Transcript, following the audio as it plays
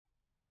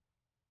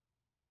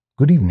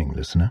Good evening,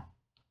 listener.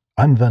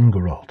 I'm Van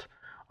Geralt,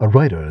 a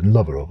writer and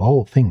lover of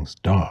all things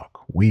dark,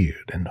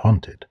 weird, and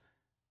haunted,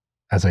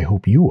 as I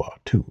hope you are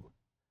too,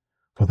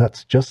 for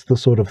that's just the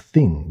sort of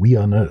thing we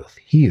unearth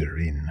here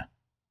in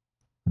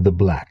The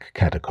Black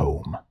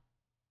Catacomb.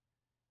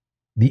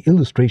 The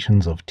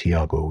Illustrations of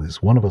Tiago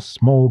is one of a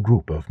small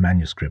group of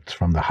manuscripts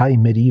from the high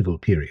medieval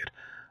period,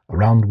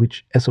 around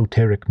which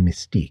esoteric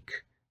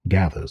mystique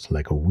gathers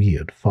like a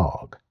weird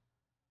fog.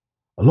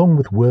 Along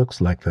with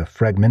works like the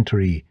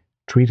fragmentary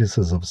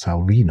Treatises of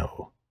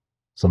Salvino,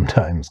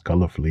 sometimes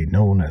colorfully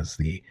known as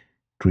the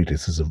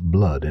Treatises of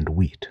Blood and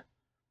Wheat,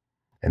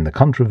 and the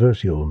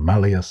controversial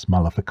Malleus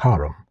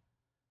Maleficarum,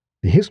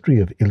 the history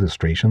of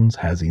illustrations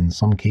has in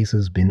some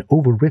cases been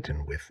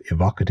overwritten with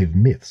evocative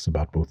myths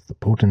about both the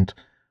potent,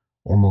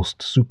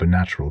 almost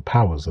supernatural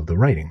powers of the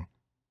writing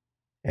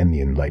and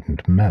the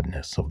enlightened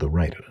madness of the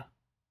writer.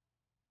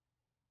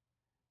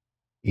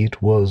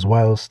 It was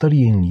while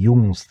studying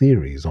Jung's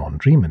theories on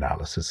dream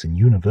analysis in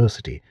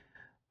university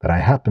that I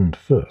happened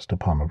first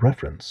upon a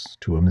reference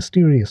to a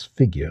mysterious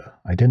figure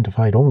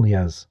identified only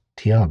as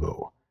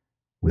Tiago,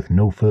 with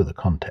no further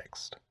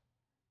context.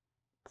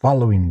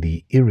 Following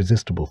the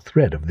irresistible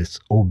thread of this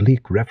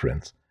oblique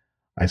reference,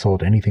 I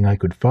sought anything I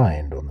could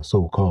find on the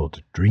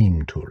so-called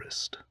dream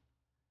tourist.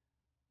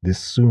 This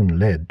soon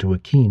led to a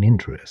keen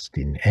interest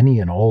in any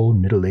and all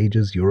Middle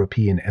Ages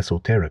European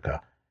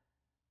esoterica,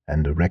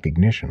 and a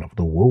recognition of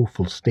the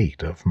woeful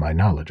state of my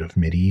knowledge of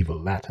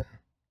medieval Latin.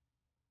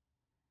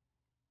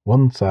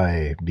 Once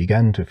I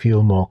began to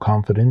feel more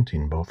confident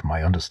in both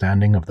my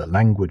understanding of the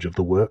language of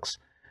the works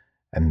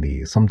and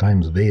the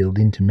sometimes veiled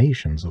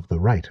intimations of the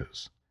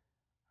writers,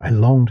 I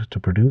longed to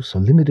produce a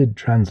limited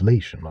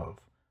translation of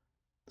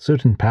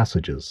certain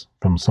passages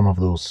from some of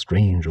those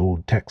strange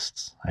old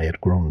texts I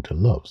had grown to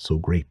love so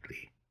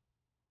greatly.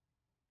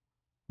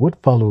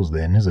 What follows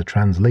then is a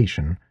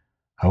translation,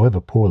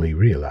 however poorly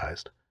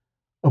realized,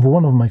 of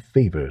one of my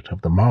favorite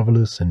of the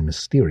marvelous and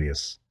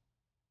mysterious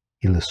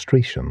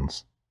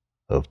Illustrations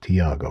of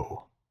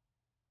Tiago.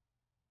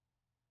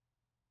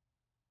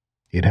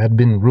 It had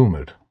been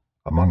rumored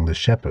among the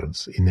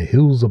shepherds in the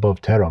hills above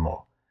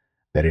Teramo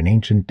that in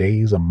ancient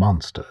days a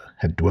monster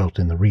had dwelt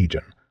in the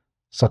region,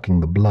 sucking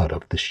the blood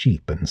of the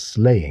sheep and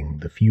slaying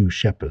the few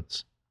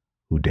shepherds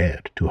who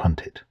dared to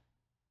hunt it.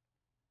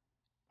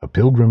 A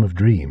pilgrim of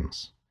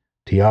dreams,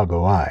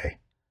 Tiago I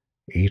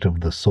ate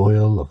of the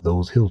soil of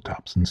those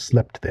hilltops and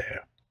slept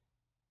there.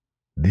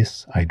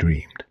 This I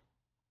dreamed.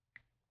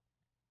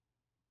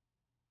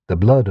 The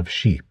blood of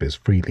sheep is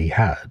freely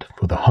had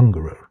for the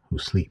hungerer who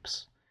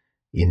sleeps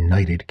in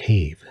nighted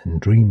cave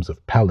and dreams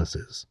of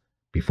palaces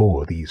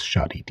before these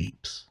shoddy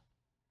deeps.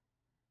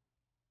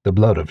 The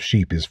blood of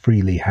sheep is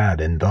freely had,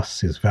 and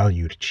thus is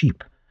valued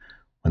cheap,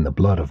 when the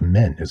blood of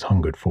men is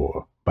hungered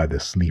for by the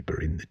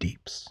sleeper in the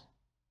deeps.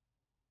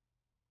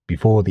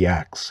 Before the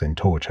axe and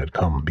torch had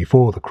come,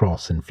 before the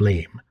cross and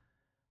flame,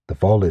 the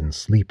fallen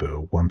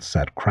sleeper once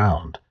sat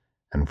crowned,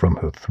 and from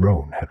her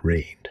throne had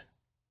reigned.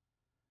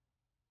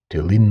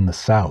 Till in the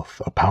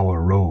south a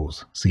power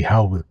rose, see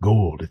how with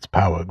gold its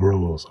power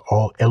grows,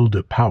 all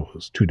elder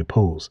powers to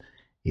depose,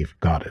 if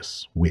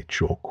goddess,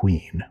 witch, or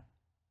queen.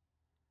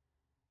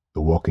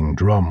 The walking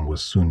drum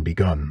was soon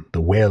begun,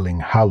 the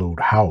wailing hallowed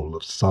howl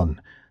of sun,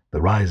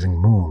 the rising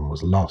moon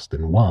was lost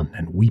and won,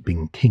 and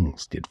weeping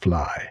kings did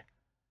fly.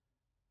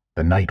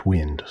 The night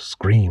wind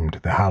screamed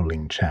the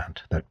howling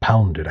chant that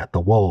pounded at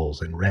the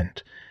walls and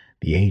rent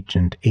the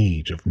ancient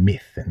age of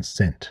myth and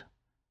sent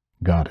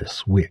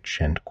goddess, witch,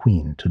 and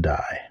queen to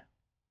die.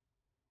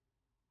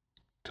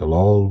 Till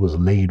all was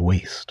laid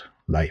waste,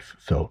 life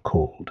fell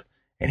cold,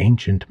 and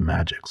ancient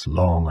magics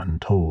long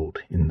untold,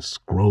 in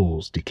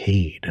scrolls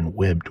decayed and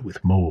webbed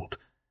with mold,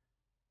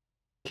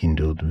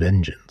 kindled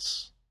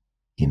vengeance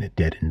in a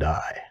deadened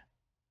eye.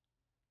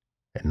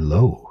 And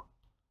lo,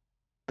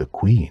 the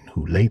queen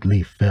who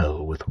lately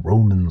fell with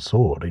Roman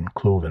sword and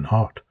cloven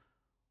heart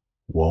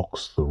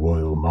walks the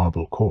royal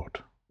marble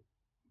court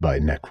by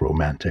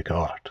necromantic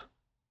art.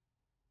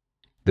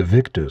 The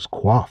victors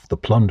quaff the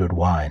plundered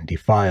wine,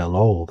 defile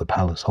all the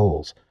palace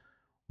halls,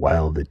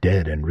 while the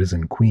dead and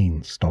risen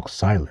queen stalks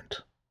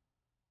silent,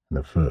 and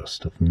the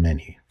first of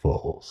many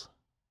falls.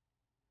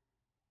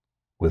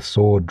 With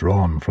sword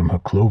drawn from her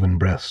cloven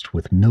breast,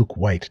 with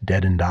milk-white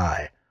deadened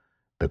eye,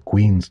 the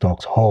queen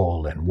stalks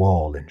hall and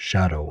wall and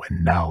shadow,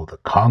 and now the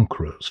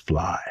conquerors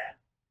fly.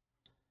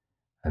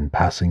 And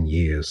passing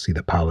years see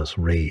the palace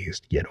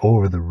razed, yet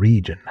o'er the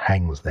region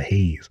hangs the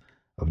haze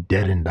of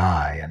deadened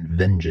eye and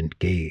vengeant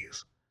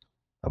gaze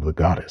of the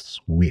goddess,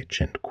 witch,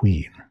 and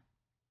queen.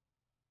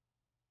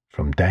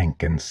 From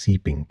dank and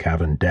seeping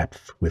cavern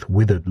depth, with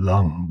withered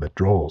lung that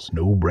draws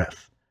no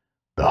breath,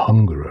 the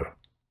hungerer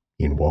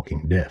in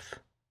walking death,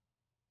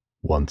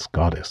 once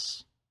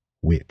goddess,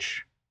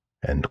 witch,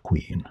 and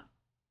queen.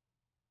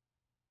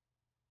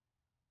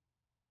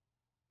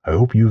 I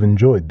hope you've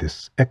enjoyed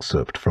this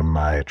excerpt from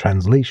my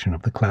translation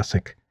of the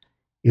classic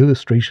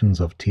Illustrations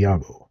of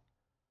Tiago,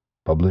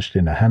 published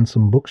in a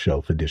handsome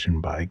bookshelf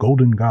edition by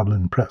Golden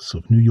Goblin Press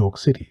of New York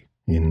City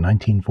in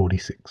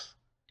 1946.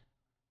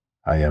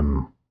 I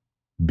am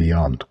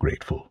beyond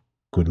grateful,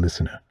 good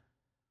listener,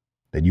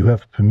 that you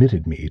have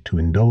permitted me to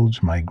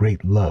indulge my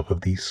great love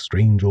of these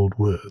strange old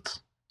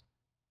words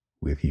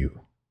with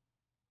you.